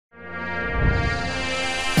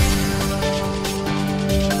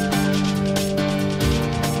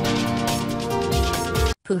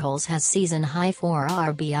Pujols has season-high 4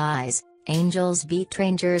 RBIs, Angels beat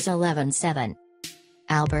Rangers 11-7.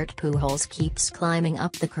 Albert Pujols keeps climbing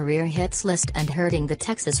up the career hits list and hurting the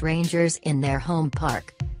Texas Rangers in their home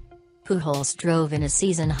park. Pujols drove in a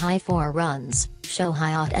season-high 4 runs,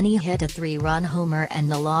 Shohei Ohtani hit a 3-run homer and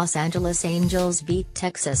the Los Angeles Angels beat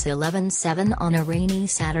Texas 11-7 on a rainy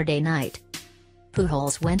Saturday night.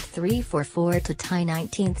 Pujols went 3 for 4 to tie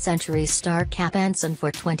 19th century star Cap Anson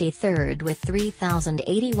for 23rd with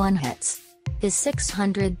 3,081 hits. His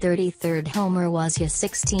 633rd homer was his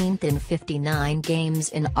 16th in 59 games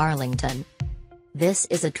in Arlington. "This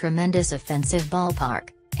is a tremendous offensive ballpark,"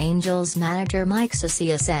 Angels manager Mike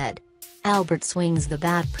Scioscia said. "Albert swings the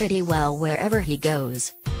bat pretty well wherever he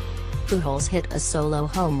goes." Pujols hit a solo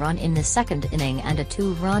home run in the second inning and a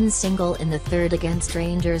 2-run single in the third against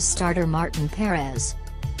Rangers starter Martin Perez.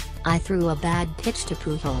 "I threw a bad pitch to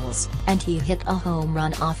Pujols, and he hit a home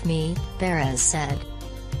run off me," Perez said.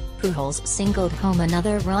 Pujols singled home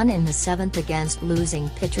another run in the seventh against losing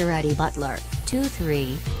pitcher Eddie Butler,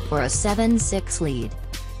 2-3, for a 7-6 lead.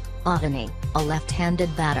 Ohtani, a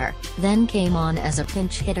left-handed batter, then came on as a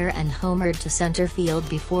pinch hitter and homered to center field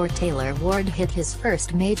before Taylor Ward hit his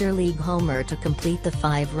first major league homer to complete the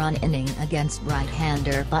 5-run inning against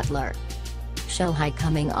right-hander Butler. "Shohei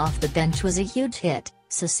coming off the bench was a huge hit,"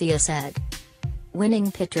 Scioscia said.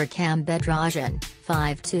 Winning pitcher Cam Bedrosian,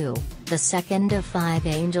 5-2, the second of 5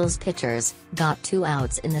 Angels pitchers, got 2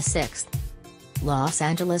 outs in the 6th. Los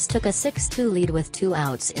Angeles took a 6-2 lead with 2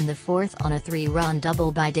 outs in the 4th on a 3-run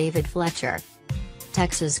double by David Fletcher.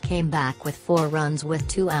 Texas came back with 4 runs with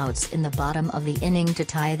 2 outs in the bottom of the inning to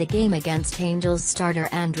tie the game against Angels starter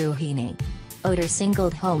Andrew Heaney. Ohtani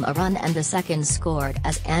singled home a run and the second scored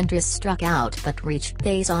as Andrus struck out but reached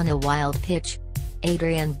base on a wild pitch.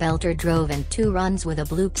 Adrian Beltre drove in 2 runs with a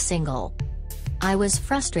bloop single. "I was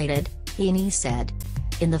frustrated," Heaney said.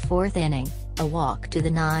 In the 4th inning, a walk to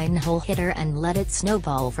the 9-hole hitter and let it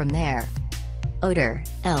snowball from there. Ohtani,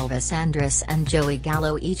 Elvis Andrus and Joey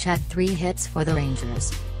Gallo each had 3 hits for the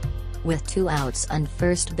Rangers. With 2 outs and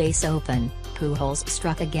first base open, Pujols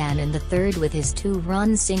struck again in the 3rd with his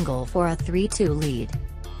 2-run single for a 3-2 lead.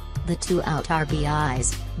 The 2-out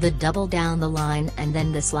RBIs, the double down the line and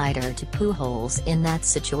then the slider to Pujols in that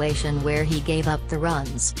situation where he gave up the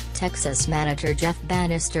runs, Texas manager Jeff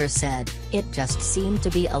Bannister said, "It just seemed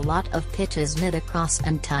to be a lot of pitches mid-across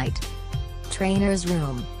and tight." Trainer's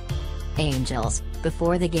room. Angels,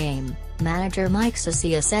 before the game, manager Mike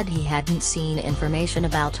Scioscia said he hadn't seen information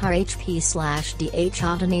about RHP/DH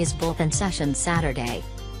Ohtani's bullpen session Saturday.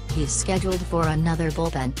 He's scheduled for another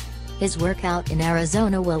bullpen. "His workout in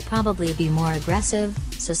Arizona will probably be more aggressive,"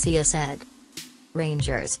 Scioscia said.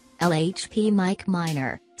 Rangers, LHP Mike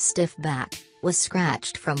Minor, stiff back, was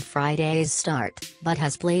scratched from Friday's start, but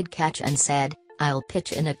has played catch and said, "I'll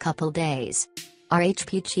pitch in a couple days."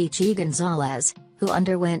 RHP Chichi Gonzalez, who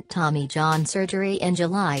underwent Tommy John surgery in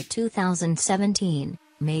July 2017,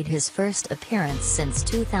 made his first appearance since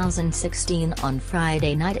 2016 on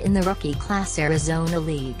Friday night in the rookie class Arizona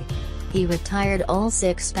League. He retired all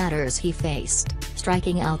 6 batters he faced,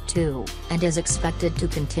 striking out 2, and is expected to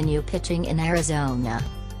continue pitching in Arizona.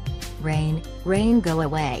 Rain go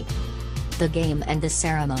away. The game and the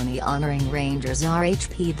ceremony honoring Rangers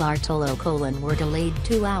RHP Bartolo Colon were delayed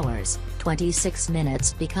 2 hours, 26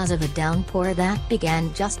 minutes because of a downpour that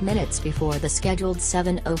began just minutes before the scheduled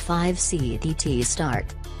 7:05 CDT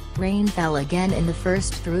start. Rain fell again in the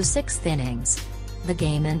 1st through 6th innings. The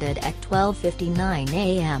game ended at 12:59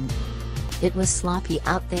 a.m. "It was sloppy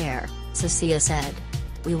out there," Scioscia said.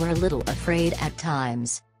 "We were a little afraid at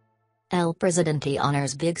times." El Presidente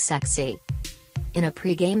honors Big Sexy. In a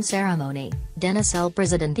pre-game ceremony, Dennis El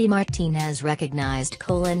Presidente Martinez recognized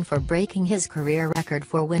Colon for breaking his career record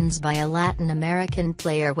for wins by a Latin American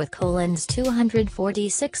player with Colon's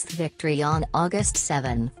 246th victory on August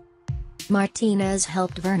 7. Martinez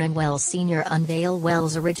helped Vernon Wells Sr. unveil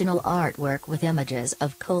Wells' original artwork with images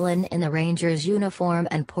of Colon in the Rangers uniform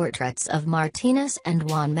and portraits of Martinez and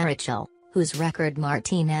Juan Marichal, whose record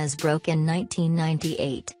Martinez broke in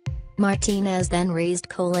 1998. Martinez then raised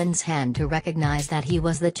Colon's hand to recognize that he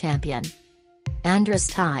was the champion. Andrus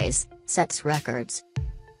ties, sets records.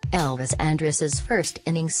 Elvis Andrus's first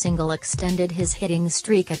inning single extended his hitting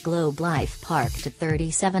streak at Globe Life Park to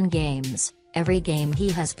 37 games. Every game he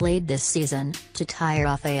has played this season, to tie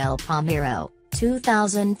Rafael Palmeiro,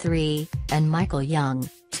 2003, and Michael Young,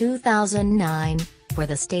 2009, for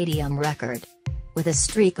the stadium record. With a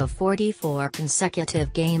streak of 44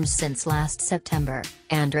 consecutive games since last September,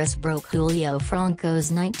 Andrus broke Julio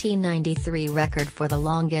Franco's 1993 record for the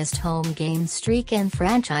longest home game streak in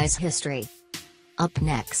franchise history. Up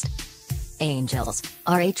next. Angels,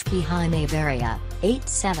 RHP Jaime Barria,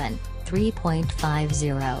 8-7,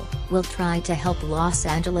 3.50, will try to help Los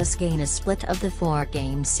Angeles gain a split of the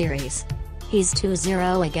 4-game series. He's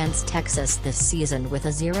 2-0 against Texas this season with a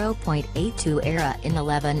 0.82 ERA in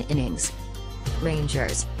 11 innings.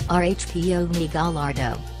 Rangers, RHP Yogi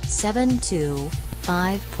Gallardo, 7-2,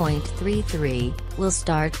 5.33, will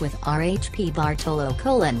start with RHP Bartolo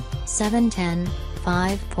Colon, 7-10,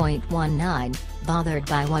 5.19, bothered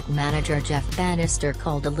by what manager Jeff Bannister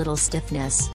called a little stiffness.